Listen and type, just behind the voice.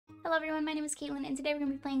Hello everyone, my name is Caitlin, and today we're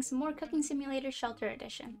going to be playing some more Cooking Simulator Shelter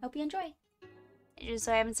Edition. Hope you enjoy. It just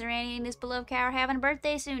so happens that Randy and his beloved cow are having a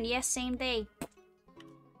birthday soon. Yes, same day.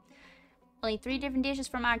 Only 3 different dishes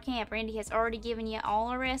from our camp. Randy has already given you all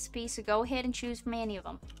our recipes, so go ahead and choose from any of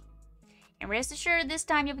them. And rest assured, this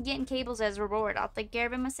time you'll be getting cables as a reward. I'll take care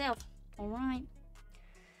of it myself. Alright.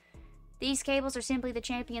 These cables are simply the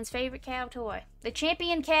champion's favorite cow toy. The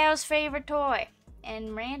champion cow's favorite toy.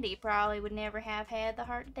 And Randy probably would never have had the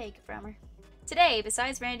heart to take it from her. Today,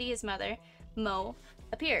 besides Randy, his mother, Mo,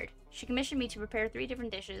 appeared. She commissioned me to prepare 3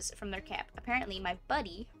 different dishes from their camp. Apparently, my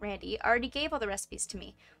buddy, Randy, already gave all the recipes to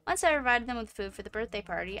me. Once I provided them with food for the birthday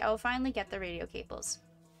party, I will finally get the radio cables.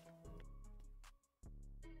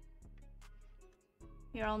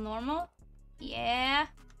 You're all normal? Yeah.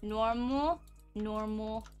 Normal,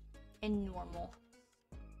 normal, and normal.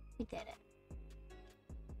 We did it.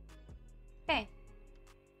 Okay.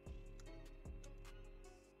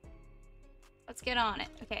 Let's get on it.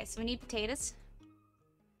 Okay, so we need potatoes.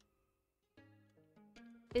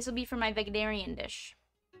 This will be for my vegetarian dish.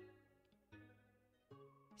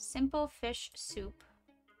 Simple fish soup.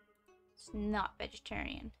 It's not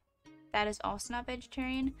vegetarian. That is also not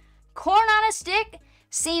vegetarian. Corn on a stick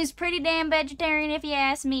seems pretty damn vegetarian if you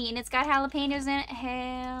ask me. And it's got jalapenos in it.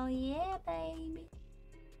 Hell yeah, baby.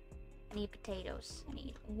 I need potatoes. I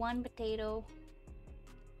need 1 potato.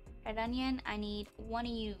 Red onion. I need 1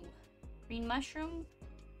 of you. Green mushroom.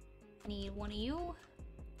 I need 1 of you.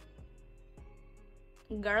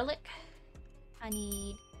 Garlic. I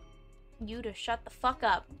need you to shut the fuck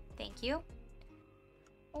up. Thank you.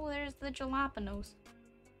 Oh, there's the jalapenos.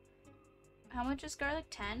 How much is garlic?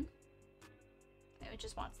 10? It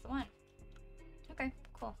just wants the 1. Okay,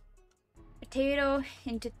 cool. Potato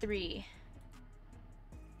into 3.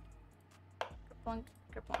 Kerplunk,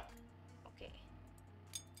 kerplunk. Okay.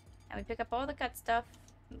 Now we pick up all the cut stuff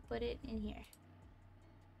and put it in here.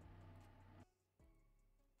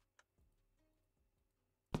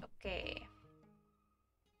 Okay.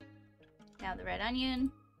 Now the red onion.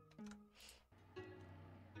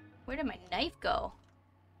 Where did my knife go?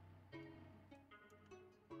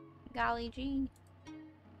 Golly gee.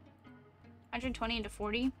 120 into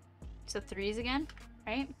 40. So 3s again,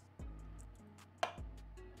 right?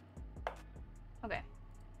 Okay,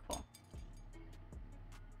 cool.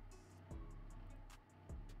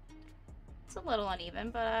 It's a little uneven,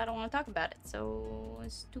 but I don't want to talk about it, so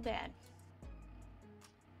it's too bad.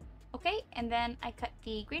 Okay, and then I cut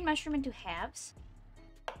the green mushroom into halves.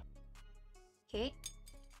 Okay,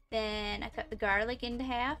 then I cut the garlic into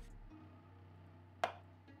half.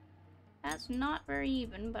 That's not very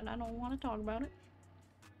even, but I don't want to talk about it.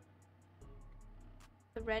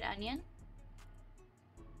 The red onion.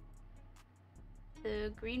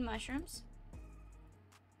 The green mushrooms.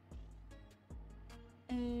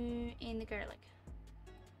 And the garlic.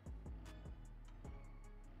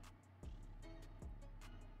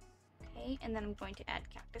 Okay, and then I'm going to add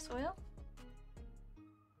cactus oil.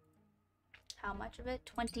 How much of it?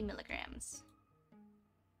 20 milligrams.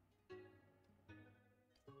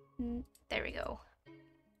 There we go.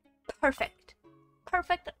 Perfect.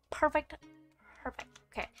 Perfect, perfect, perfect.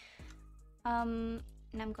 Okay. And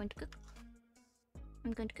I'm going to cook.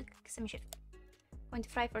 I'm going to cook some shit. I'm going to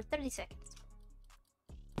fry for 30 seconds.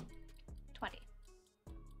 20.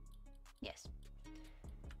 Yes.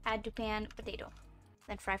 Add to pan potato.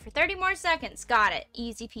 Then fry for 30 more seconds. Got it.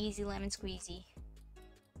 Easy peasy lemon squeezy.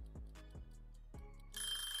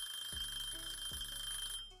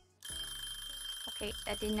 Okay,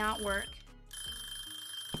 that did not work.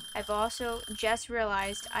 I've also just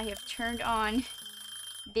realized I have turned on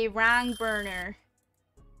the wrong burner.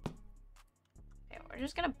 Okay, we're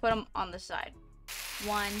just gonna put them on the side.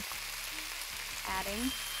 1.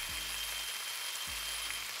 Adding.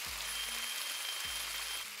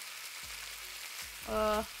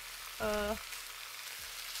 Okay.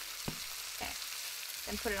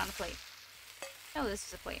 Then put it on a plate. Oh, this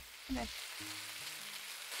is a plate. Okay.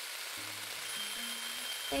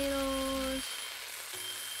 Potatoes,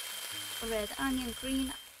 red onion,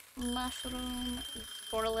 green mushroom,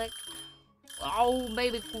 garlic. Oh,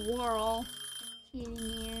 baby squirrel. Get in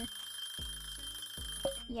here.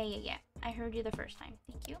 Yeah. I heard you the first time.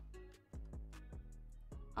 Thank you.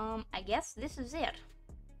 I guess this is it.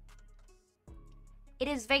 It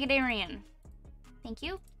is vegetarian. Thank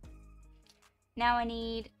you. Now I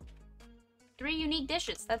need 3 unique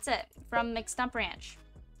dishes. That's it. From McStump Ranch.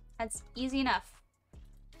 That's easy enough.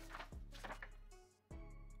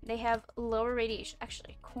 They have lower radiation.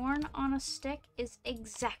 Actually, corn on a stick is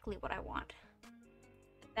exactly what I want.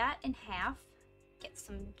 That in half. Get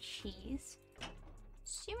some cheese.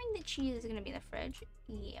 Assuming the cheese is gonna be in the fridge.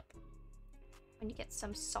 Yep. When you get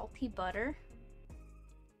some salty butter.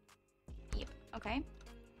 Yep, okay.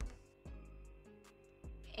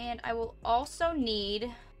 And I will also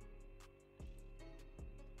need...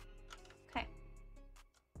 Okay.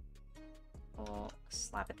 We'll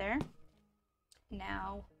slap it there.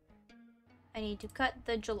 Now, I need to cut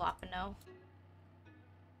the jalapeno.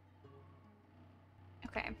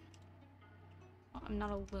 Okay. Well, I'm not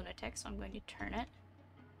a lunatic, so I'm going to turn it.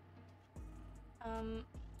 I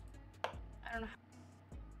don't know.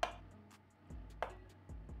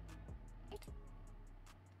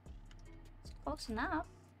 It's close enough.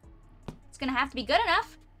 It's gonna have to be good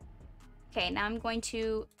enough. Okay, now I'm going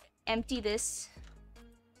to empty this.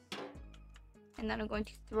 And then I'm going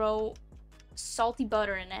to throw salty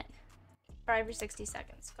butter in it. Fry for 60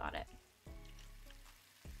 seconds. Got it.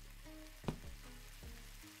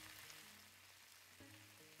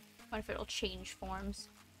 I wonder if it'll change forms.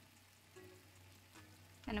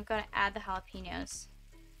 And I've got to add the jalapenos.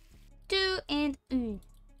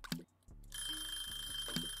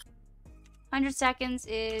 100 seconds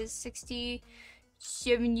is 60,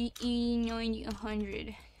 70, 80, 90,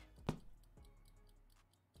 100.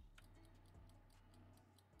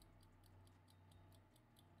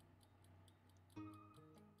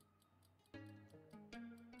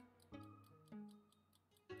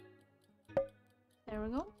 There we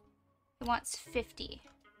go. It wants 50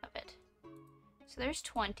 of it. So there's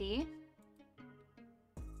 20.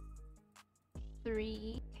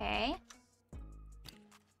 3, okay.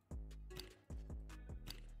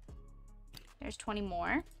 There's 20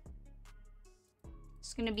 more.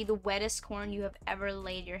 It's gonna be the wettest corn you have ever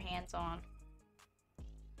laid your hands on.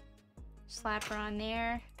 Slap her on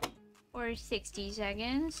there for 60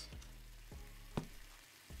 seconds.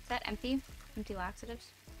 Is that empty? Empty laxatives?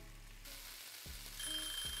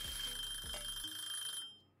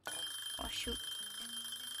 Oh, shoot.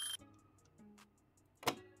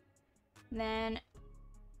 Then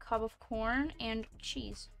cob of corn and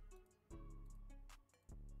cheese.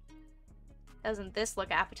 Doesn't this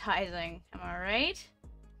look appetizing? Am I right?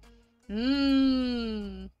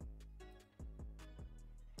 Mmm.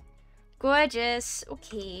 Gorgeous.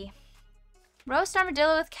 Okay. Roast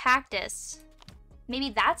armadillo with cactus.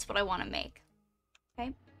 Maybe that's what I want to make.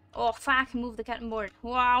 Okay. Oh, fuck. Move the cutting board.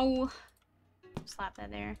 Wow. Slap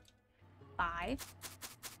that there. 5.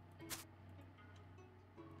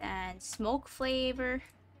 Then smoke flavor.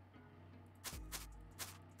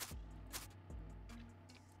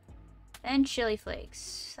 Then chili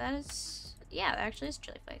flakes. That is... Yeah, that actually is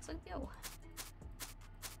chili flakes. Let's go.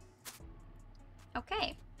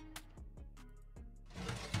 Okay.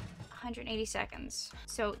 180 seconds.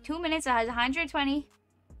 So 2 minutes has 120.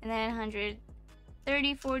 And then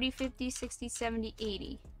 130, 40, 50, 60, 70,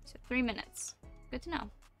 80. So 3 minutes. Good to know.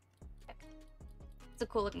 It's a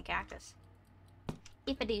cool looking cactus.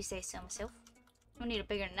 If I do say so myself. I need a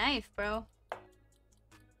bigger knife, bro.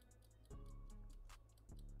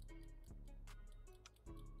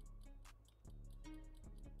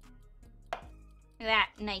 Look at that.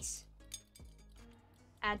 Nice.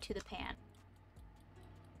 Add to the pan.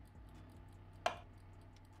 I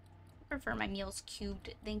prefer my meals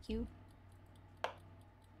cubed, thank you.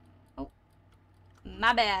 Oh.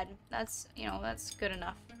 My bad. That's, you know, that's good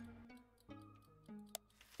enough.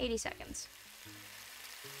 80 seconds.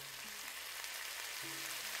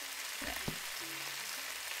 Okay.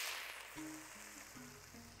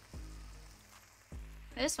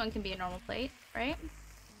 This one can be a normal plate, right?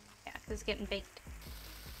 Yeah, because it's getting baked.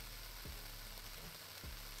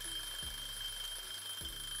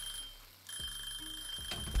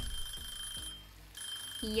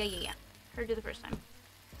 Yeah. Heard you the first time.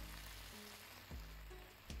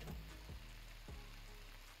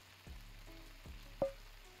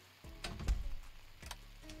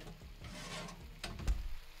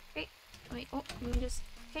 Okay, wait, oh, let me just,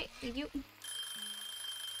 okay, thank you.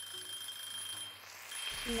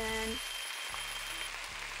 And then...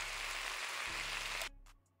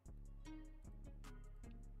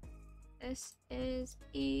 This is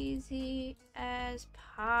easy as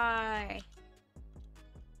pie.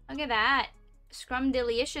 Look at that.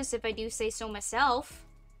 Scrumdiddlyicious, if I do say so myself.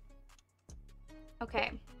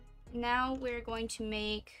 Okay. Now we're going to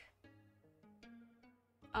make...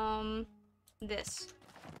 this.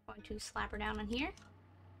 I'm going to slap her down on here.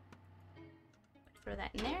 Throw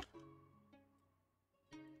that in there.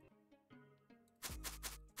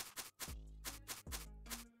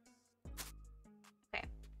 Okay.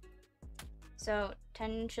 So,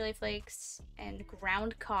 10 chili flakes and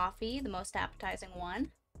ground coffee, the most appetizing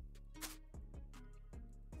one.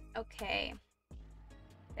 Okay.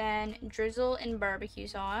 Then drizzle in barbecue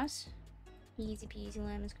sauce. Easy peasy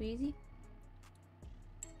lemon squeezy.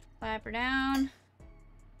 Clap her down.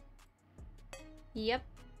 Yep.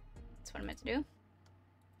 That's what I meant to do.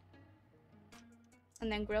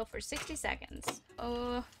 And then grill for 60 seconds.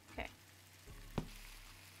 Oh, okay.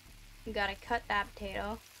 You gotta cut that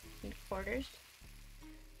potato into quarters.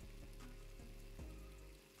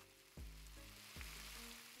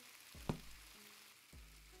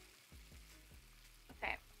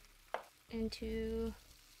 Okay. Into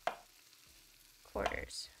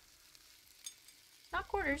quarters. Not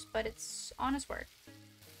quarters, but it's honest work.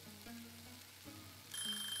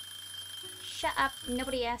 Shut up,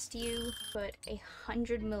 nobody asked you. Put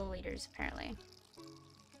 100 milliliters, apparently.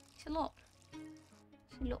 It's a lot.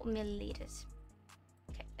 It's a lot of milliliters.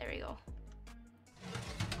 Okay, there we go.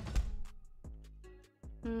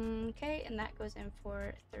 Okay, and that goes in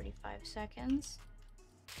for 35 seconds.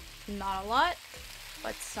 Not a lot,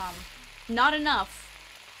 but some. Not enough,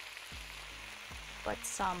 but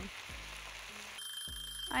some.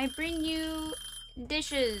 I bring you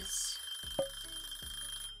dishes.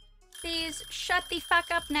 Please shut the fuck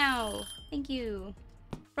up now. Thank you.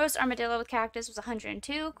 Roast armadillo with cactus was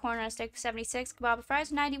 102. Corn on a stick 76. Kebab with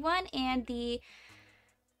fries 91. And the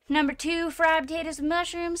number 2 fried potatoes with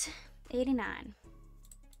mushrooms 89.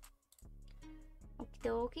 Okie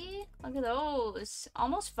dokie. Look at those.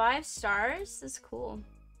 Almost 5 stars. That's cool.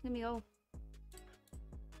 Let me go.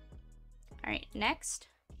 Alright, next.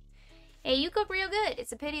 Hey, you cook real good.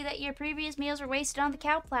 It's a pity that your previous meals were wasted on the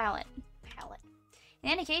cow palate. In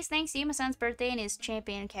any case, thanks to you, my son's birthday and his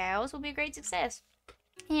champion cows will be a great success.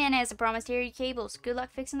 And as I promised, here are your cables. Good luck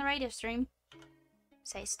fixing the radio stream.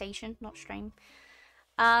 Say station, not stream.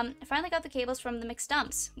 I finally got the cables from the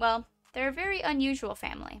McStumps. Well, they're a very unusual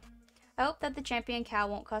family. I hope that the champion cow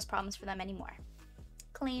won't cause problems for them anymore.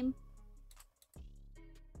 Claim.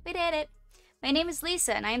 We did it. My name is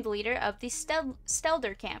Lisa, and I am the leader of the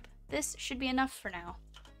Stelder camp. This should be enough for now.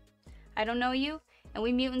 I don't know you, and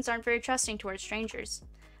we mutants aren't very trusting towards strangers.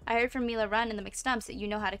 I heard from Mila Run and the McStumps that you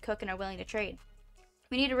know how to cook and are willing to trade.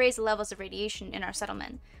 We need to raise the levels of radiation in our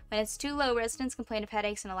settlement. When it's too low, residents complain of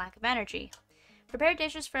headaches and a lack of energy. Prepare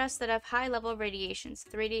dishes for us that have high level of radiations.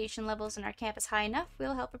 If the radiation levels in our camp is high enough,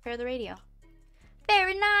 we'll help prepare the radio.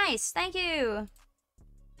 Very nice! Thank you!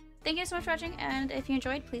 Thank you so much for watching, and if you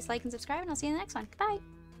enjoyed, please like and subscribe, and I'll see you in the next one.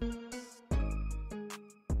 Goodbye!